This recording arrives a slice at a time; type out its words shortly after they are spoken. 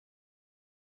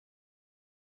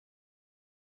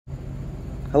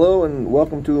Hello and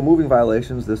welcome to Moving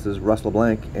Violations. This is Russ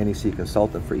LeBlanc, NEC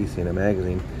consultant for ECNM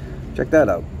Magazine. Check that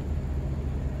out.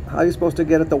 How are you supposed to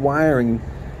get at the wiring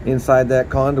inside that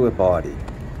conduit body?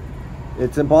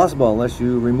 It's impossible unless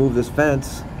you remove this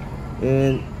fence.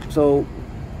 And so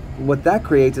what that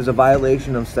creates is a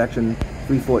violation of section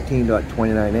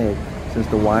 314.29a, since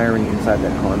the wiring inside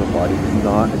that conduit body is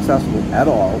not accessible at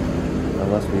all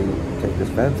unless we take this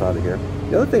fence out of here.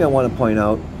 The other thing I want to point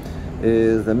out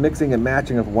is the mixing and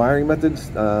matching of wiring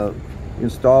methods.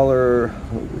 Installer,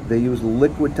 they use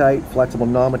liquid-tight, flexible,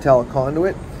 non-metallic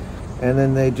conduit, and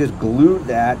then they just glued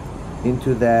that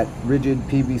into that rigid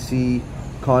PVC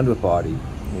conduit body.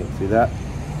 You can see that?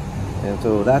 And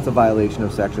so that's a violation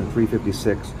of section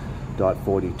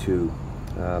 356.42.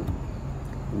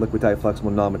 Liquid-tight, flexible,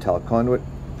 non-metallic conduit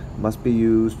must be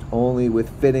used only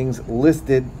with fittings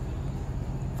listed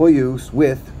for use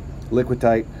with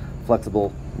liquid-tight,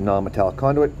 flexible, non-metallic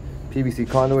conduit. PVC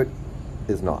conduit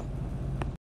is not.